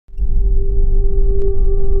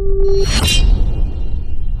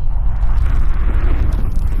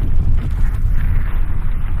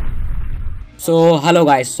So hello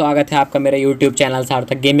guys, स्वागत है आपका मेरे यूट्यूब चैनल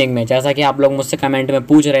सार्थक गेमिंग में। जैसा कि आप लोग मुझसे कमेंट में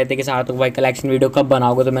पूछ रहे थे कि सार्थक भाई कलेक्शन वीडियो कब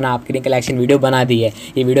बनाओगे, तो मैंने आपके लिए कलेक्शन वीडियो बना दी है।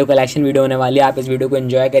 ये वीडियो कलेक्शन वीडियो होने वाली है। आप इस वीडियो को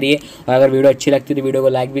एंजॉय करिए और अगर वीडियो अच्छी लगती है तो वीडियो को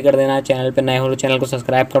लाइक भी कर देना। चैनल पर नए हो तो चैनल को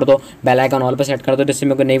सब्सक्राइब कर दो, बेल आइकन ऑल पर सेट कर दो, जिससे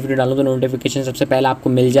मैं कोई नई वीडियो डालूँ तो नोटिफिकेशन सबसे पहले आपको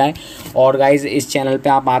मिल जाए। और गाइज इस चैनल पर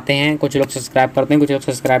आप आते हैं, कुछ लोग सब्सक्राइब करते हैं, कुछ लोग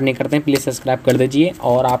सब्सक्राइब नहीं करते हैं। प्लीज़ सब्सक्राइब कर दीजिए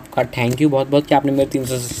और आपका थैंक यू बहुत बहुत कि आपने मेरे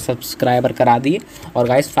 300 सब्सक्राइबर करा दिए। और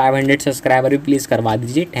गाइज 500 सब्सक्राइबर भी प्लीज़ करवा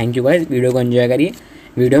दीजिए। थैंक यू गाइस, वीडियो को एंजॉय करिए।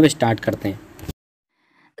 वीडियो को स्टार्ट करते हैं।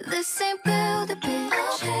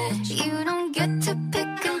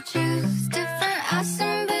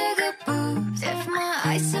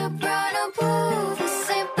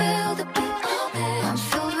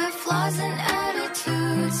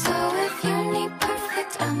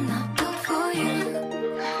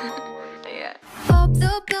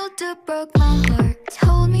 Broke my heart,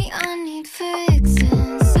 told me I need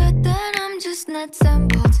fixing, said that I'm just nuts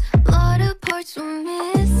and bolts, a lot of parts were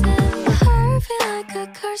missing. Heart feel like a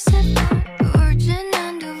curse if I'm a virgin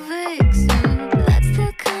and a vixen. That's the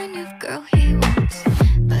kind of girl he wants,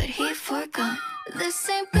 but he forgot. This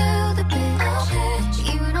ain't build a bitch,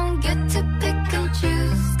 you don't get to pick and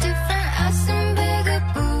choose. Different ass and bigger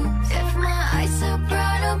boobs, if my eyes are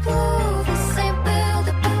bright or blue. This ain't build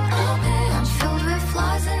a bitch, I'm filled with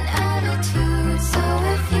flaws and attitude. So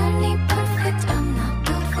if you need perfect, I'm not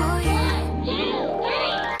built for you.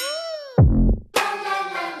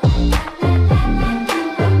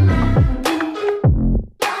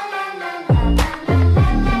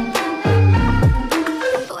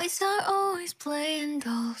 Boys are always playing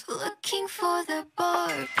dolls, looking for the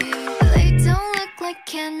Barbie. They don't look like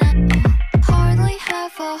Ken at all, hardly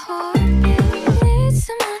have a heartbeat. Need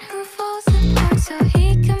someone who falls apart so he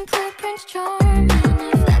can play Prince Charming.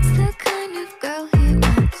 If that's the kind of girl he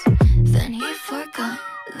wants, then he forgot.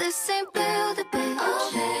 This ain't build a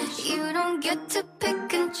bitch, you don't get to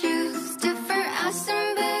pick and choose. Different ass and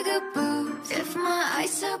bigger boobs, if my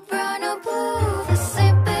eyes are brown or blue. This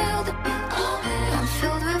ain't build a bitch, I'm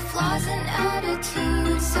filled with flaws and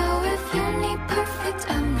attitude. So if you need perfect,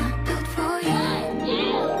 I'm not built for you.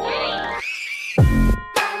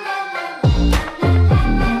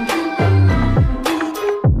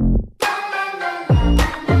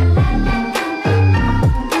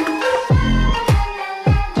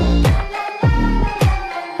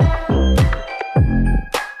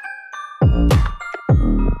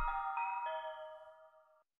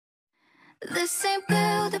 This ain't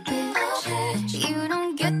build a bitch, you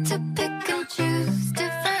don't get to pick and choose.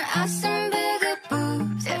 Different ass and bigger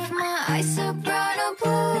boobs, if my eyes are brown or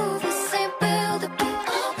blue. This ain't build a bitch,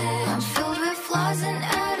 I'm filled with flaws and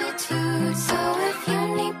attitude. So if you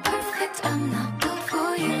need perfect, I'm not built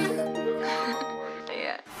for you.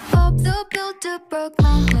 Bob the Builder broke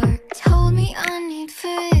my heart, told me I need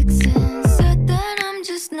fixing, said that I'm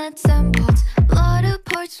just nuts and bolts, a lot of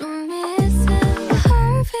parts were missing.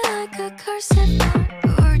 Heart feel like a curse if I'm a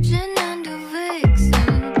virgin and a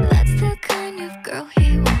vixen. That's the kind of girl he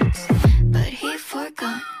wants, but he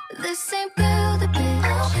forgot. This ain't build a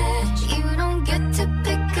bitch, you don't get to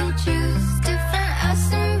pick and choose. Different ass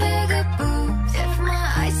and bigger boobs, if my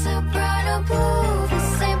eyes are brown or blue.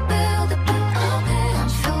 This ain't build a bitch, I'm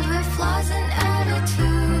filled with flaws and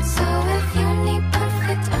attitude. So if you need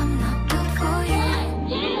perfect, I'm not built for you.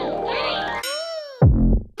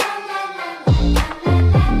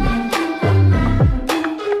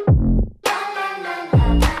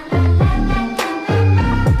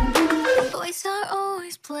 Boys are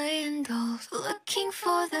always playing dolls, looking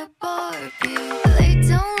for the Barbie. They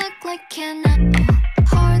don't look like Ken at all,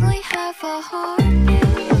 hardly have a heartbeat.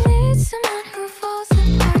 Need someone who falls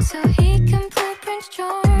apart so he can play Prince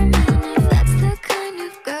Charming. If that's the kind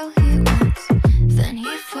of girl he wants, then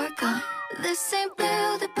he forgot. This ain't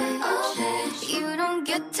build a bitch, you don't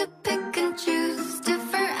get to pick and choose.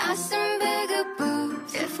 Different ass and bigger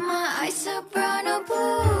boobs, if my eyes are brown or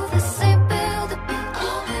blue. This ain't build a bitch,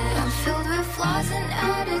 I'm filled with flaws and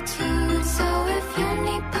attitude. So if you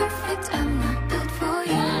need perfect, I'm not built for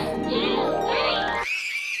you.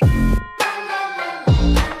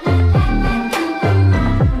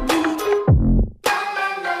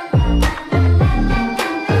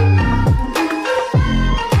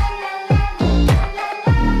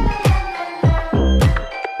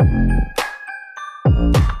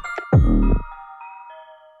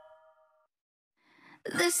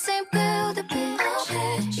 This ain't build a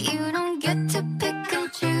bitch, you don't get to pick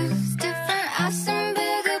and choose. Different ass and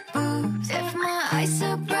bigger boobs, if my eyes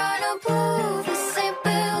are brown or blue. This ain't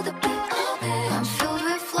build a bitch, I'm filled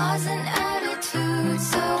with flaws and attitude.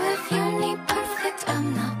 So if you need perfect,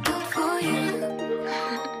 I'm not built for you.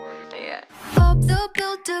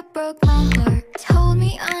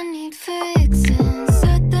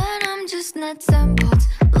 nuts and bolts.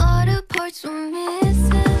 A lot of parts were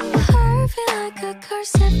missing. Heart feel like a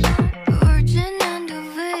corset, virgin and a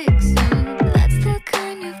vixen. That's the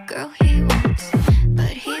kind of girl he wants, but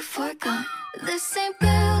he forgot. This ain't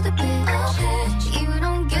build a bitch. You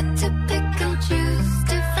don't get to pick and choose.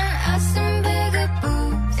 Different ass and bigger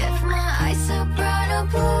boobs. If my eyes are brown or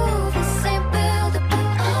blue, this ain't build a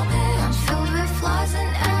bitch. I'm filled with flaws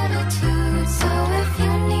and attitudes. So if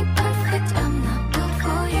you need perfect, I'm not built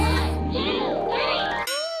for you.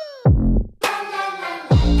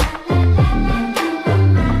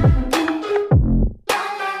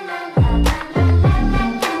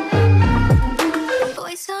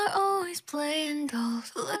 Boys are always playing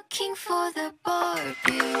dolls, looking for their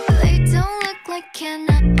Barbie. They don't look like Ken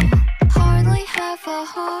at all, hardly have a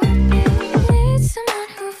heartbeat. Need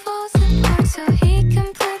someone who falls apart so he can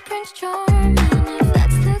play Prince Charming. If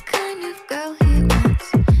that's the kind of girl he wants,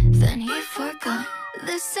 then he forgot.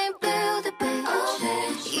 This ain't build a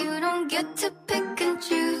bitch. You don't get to pick and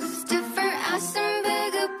choose. Different ass and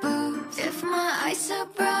bigger boobs. If my eyes are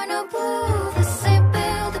brown or blue, this ain't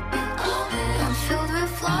build a bitch. I'm filled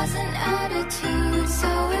with flaws and attitudes.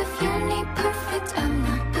 So if you need perfect, I'm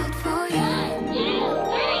not built for you.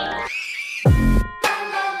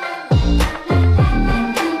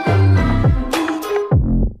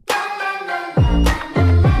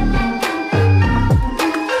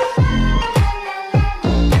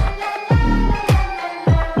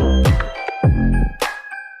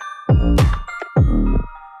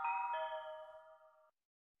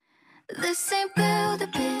 This ain't build a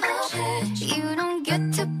bitch. You don't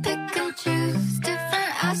get to pick and choose.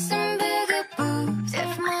 Different ass and bigger boobs.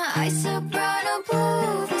 If my eyes are brown or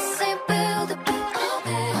blue, this ain't build a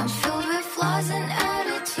bitch. I'm filled with flaws and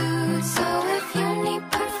attitudes. So if you need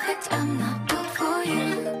perfect, I'm not built for you.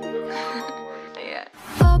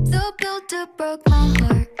 Bob the Builder broke my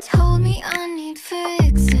heart. Told me I need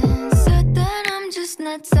fixing. Said that I'm just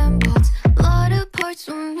nuts and bolts. A lot of parts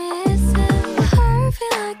were missing. Heart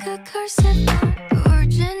feel like a corset,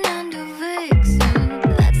 virgin and a vixen.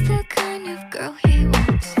 That's the kind of girl he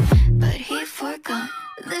wants, but he forgot.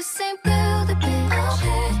 This ain't build a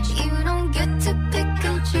bitch. You don't get to pick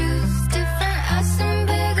and choose. Different ass and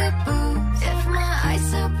bigger boobs. If my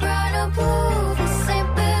eyes are brown or blue, this ain't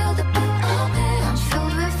build a bitch. I'm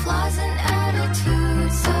filled with flaws and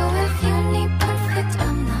attitudes. So if you need perfect,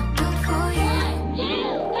 I'm not built for you.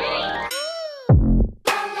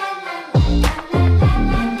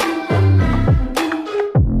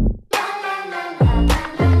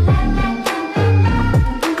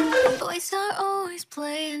 Boys are always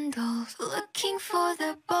playing dolls, looking for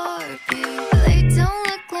their Barbie. They don't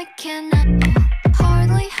look like Ken at all,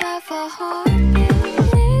 hardly have a heartbeat.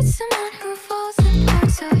 Need someone who falls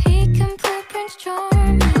apart so he can play Prince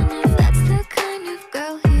Charming. If that's the kind of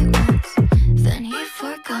girl he wants, then he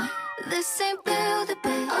forgot. This ain't build a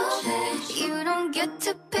bitch. You don't get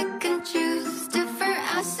to pick and choose. Different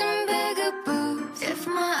ass and bigger boobs. If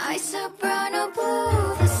my eyes are brown or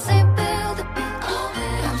blue, this ain't build a bitch.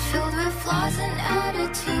 I'm filled with flaws and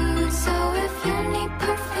attitudes. So if you need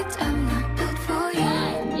perfect, I'm not built for you.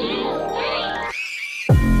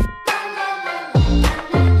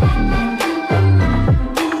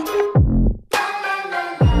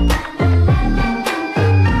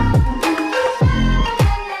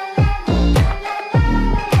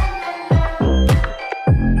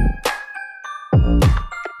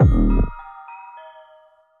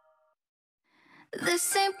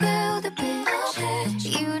 This ain't build a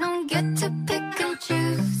bitch. You don't get to pick and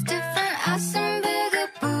choose. Different ass and bigger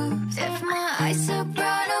boobs. If my eyes are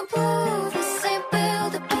brown or blue, this ain't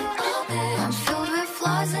build a bitch. I'm filled with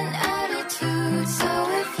flaws and attitudes. So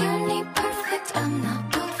if you need perfect, I'm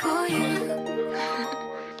not built for you.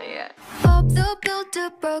 Bob the Builder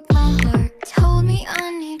broke my heart. Told me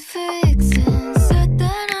I need fixing. Said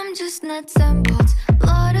that I'm just nuts and bolts. A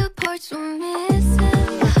lot of parts were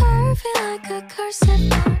missing. Heart feel like a corset,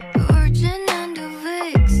 virgin and a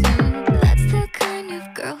vixen. That's the kind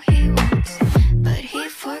of girl he wants, but he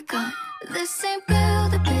forgot. This ain't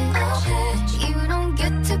build a bitch. You don't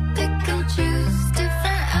get to pick and choose.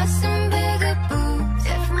 Different ass and bigger boobs.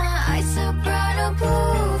 If my eyes are brown or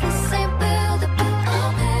blue, this ain't build a bitch.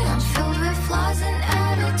 I'm filled with flaws and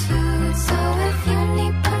attitudes. So if you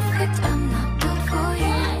need perfect, I'm not built for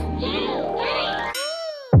you.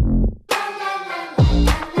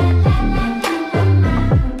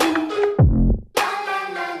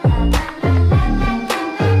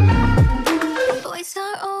 Boys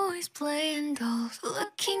are always playing dolls,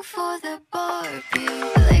 looking for their Barbie.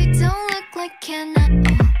 They don't look like Ken at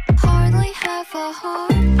all, hardly have a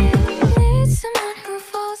heartbeat. Need someone who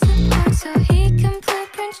falls apart so he can play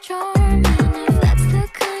Prince Charming.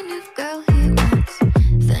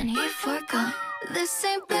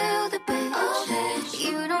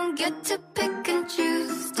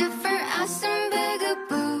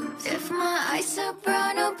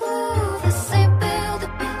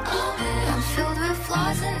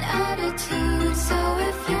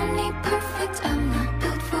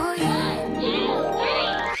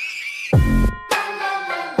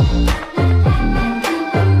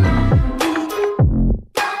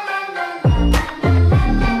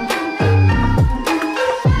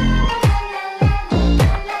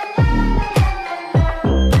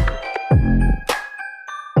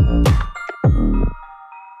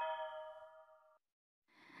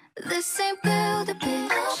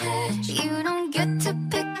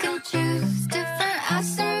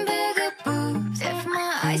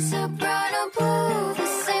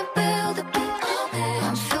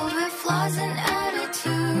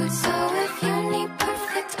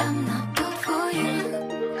 I'm not built for you.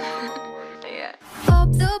 Yeah.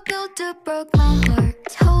 Bob the Builder broke my heart,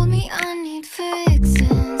 told me I need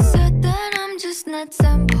fixing, said that I'm just nuts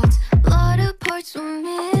and bolts, a lot of parts were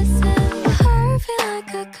missing. Hurt me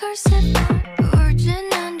like a corset, a virgin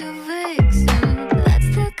and a vixen. That's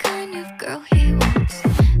the kind of girl he wants,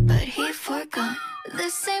 but he forgot.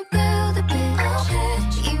 This ain't build a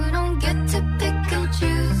bitch. You don't get to pick and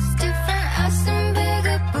choose. Different ass and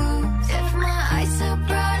bigger boobs. If my eyes are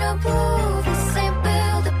bright or blue, this ain't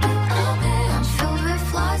build a bitch. I'm filled with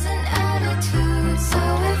flaws and attitudes. So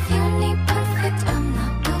if you need perfect, I'm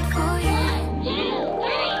not built for you.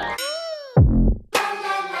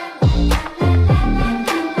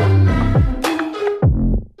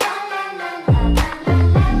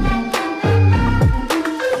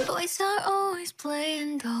 Boys are always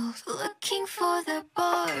playing dolls, looking for their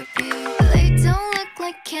Barbie. They don't look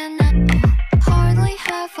like Ken at all, hardly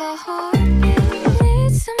have a heartbeat.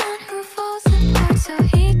 Need someone who falls apart so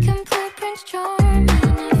he can play Prince Charming.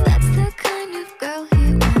 If that's the kind of girl he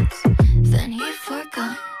wants, then he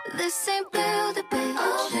forgot. This ain't build a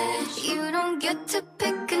bitch. You don't get to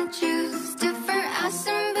pick and choose. Different ass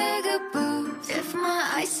and bigger boobs. If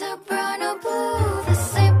my eyes are brown or blue,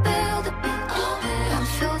 this ain't build a bitch. I'm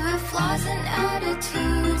filled with flaws and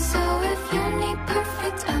attitudes. So if you need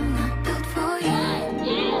perfect, I'm not built for you.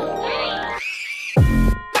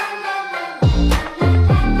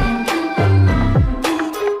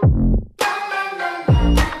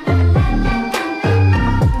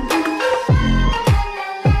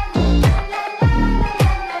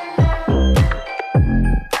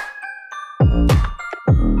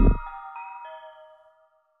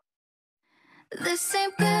 This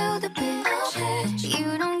ain't build a bitch.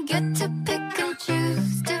 You don't get to pick and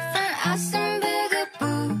choose. Different ass and bigger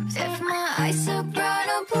boobs. If my eyes are brown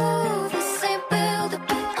or blue, this ain't build a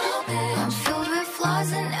bitch. I'm filled with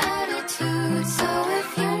flaws and attitudes. So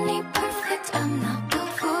if you need perfect, I'm not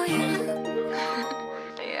built for you.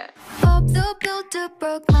 Yeah. Bob the Builder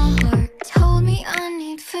broke my heart, told me I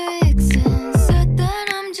need fixing, said that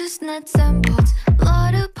I'm just nuts and bolts, a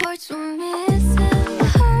lot of parts were missing.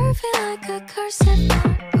 Hurt me like a corset,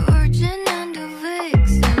 a virgin and a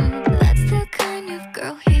vixen. That's the kind of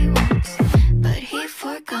girl he wants, but he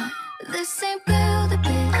forgot. This ain't build a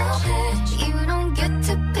bitch. You don't get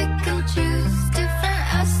to pick and choose. Different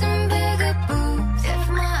ass and bigger boobs. If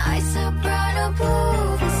my eyes are brown or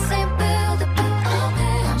blue, this ain't build a bitch.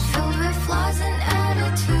 I'm filled with flaws and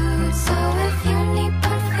attitudes. So if you need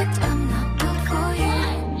perfect, I'm not built for you.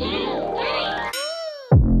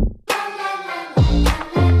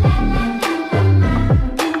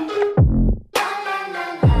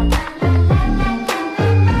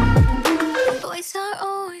 Boys are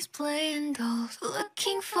always playing dolls,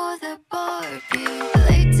 looking for their Barbie.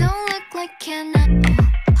 They don't look like Ken at all,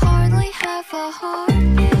 hardly have a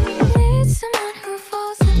heartbeat. Need someone who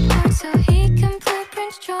falls apart so he can play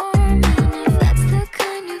Prince Charming. If that's the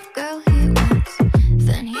kind of girl he wants,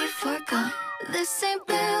 then he forgot. This ain't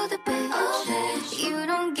build a bitch. You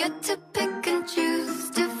don't get to pick and choose.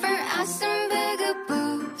 Different ass and bigger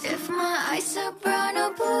boobs. If my eyes are brown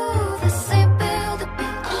or blue, this ain't build a bitch.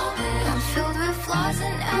 I'm filled with flaws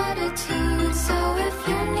and attitudes. So if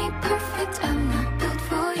you need perfect, I'm not built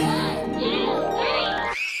for you.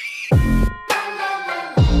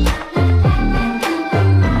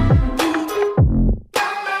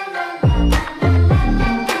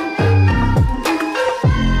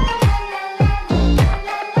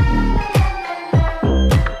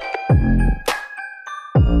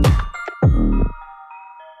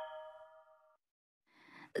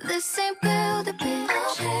 This ain't build a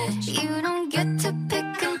bitch. You don't get to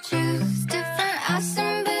pick and choose. Different ass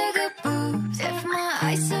and bigger boobs. If my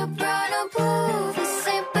eyes are brown or blue, this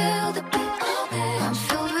ain't build a bitch. I'm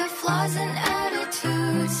filled with flaws and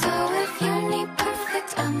attitudes. So if you need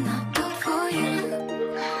perfect, I'm not built for you.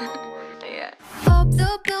 Yeah. Bob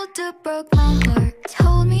the Builder broke my heart,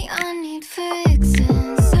 told me I need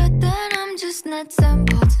fixing, said that I'm just nuts and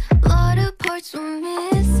bolts, a lot of parts were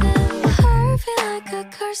missing. Hurt me like a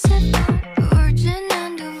corset, a virgin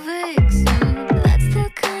and a vixen. That's the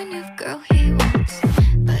kind of girl he wants,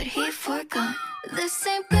 but he forgot. This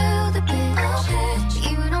ain't build a bitch.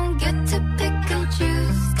 You don't get to pick and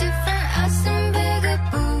choose. Different ass and bigger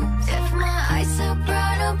boobs. If my eyes are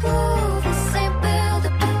brown or blue, this ain't build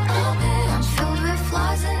a bitch. I'm filled with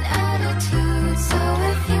flaws and attitudes. So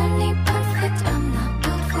if you need perfect, I'm not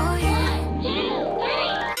built for you.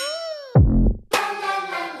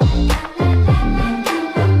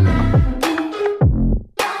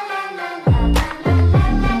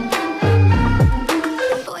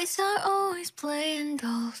 Boys are always always playing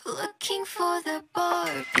dolls, looking for the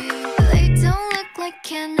Barbie. They don't look like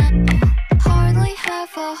Ken at all, hardly have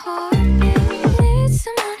a heartbeat. Need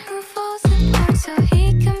someone who falls apart so he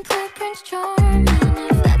can play Prince Charming.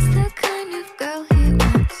 If that's the kind of girl he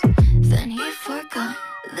wants, then he forgot.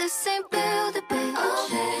 This ain't build a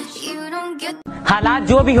bitch, you don't get. हालात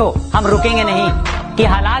जो भी हो हम रुकेंगे नहीं, कि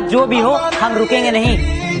हालात जो भी हो हम रुकेंगे नहीं,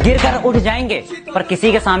 गिरकर उठ जाएंगे पर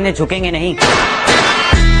किसी के सामने झुकेंगे नहीं।